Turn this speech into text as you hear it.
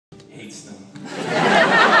hates them.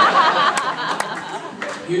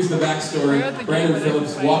 Here's the backstory. Brandon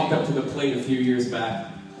Phillips walked up to the plate a few years back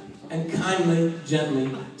and kindly, gently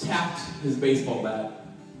tapped his baseball bat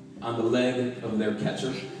on the leg of their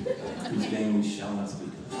catcher, whose name we shall not speak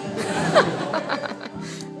of.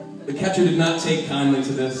 The catcher did not take kindly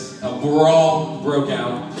to this. A brawl broke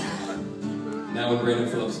out. Now when Brandon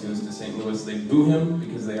Phillips goes to St. Louis, they boo him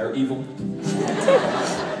because they are evil.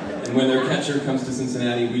 And when their catcher comes to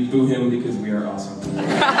Cincinnati, we boo him because we are awesome.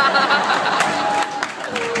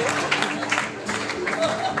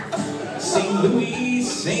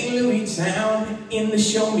 St. Louis town in the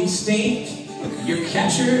show me state. Your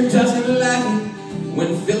catcher doesn't like it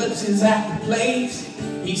when Phillips is at the plate.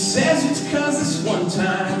 He says it's 'cause this one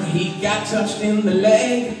time he got touched in the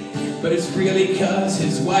leg, but it's really 'cause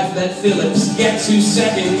his wife let Phillips get to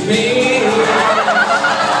second base. Hear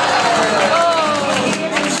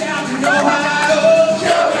them shouting, Ohio,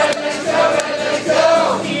 go Red, let's go, Red, let's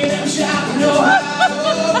go. Hear them shouting, Ohio,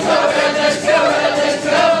 go Red, let's go, Red, let's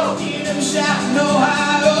go. Hear them shouting,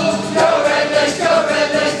 Ohio, go Red, let's go, Red,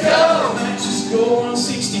 let's go. Might just go on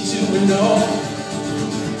 62-0.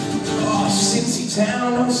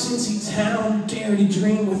 Cincy town, dare to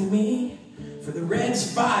dream with me. For the Reds,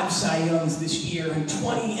 5 Cy Youngs this year and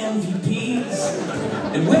 20 MVPs.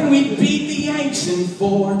 And when we beat the Yanks in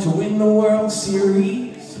 4 to win the World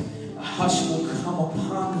Series, a hush will come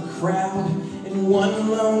upon the crowd and one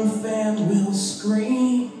lone fan will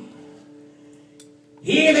scream.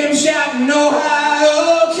 Hear them shouting,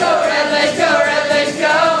 Ohio, go Red, let's go, Red, let's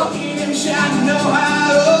go. Hear them shouting,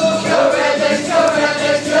 Ohio, go Red, let's go, Red,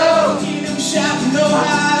 let's go. Hear them shouting,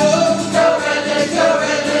 Ohio, go Red, let's go,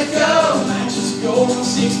 Red, let's go. Might just go on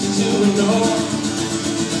 62-0.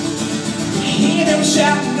 Hear them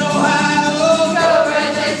shouting, Ohio, go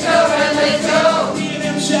Red, let's go, Red, let's go. Hear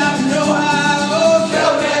them shouting, Ohio, go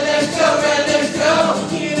Red, let's go, Red, let's go.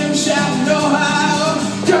 Hear them shouting, Ohio,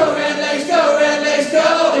 go Red, let's go, Red, let's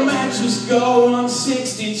go. They might just go on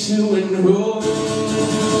 62-0.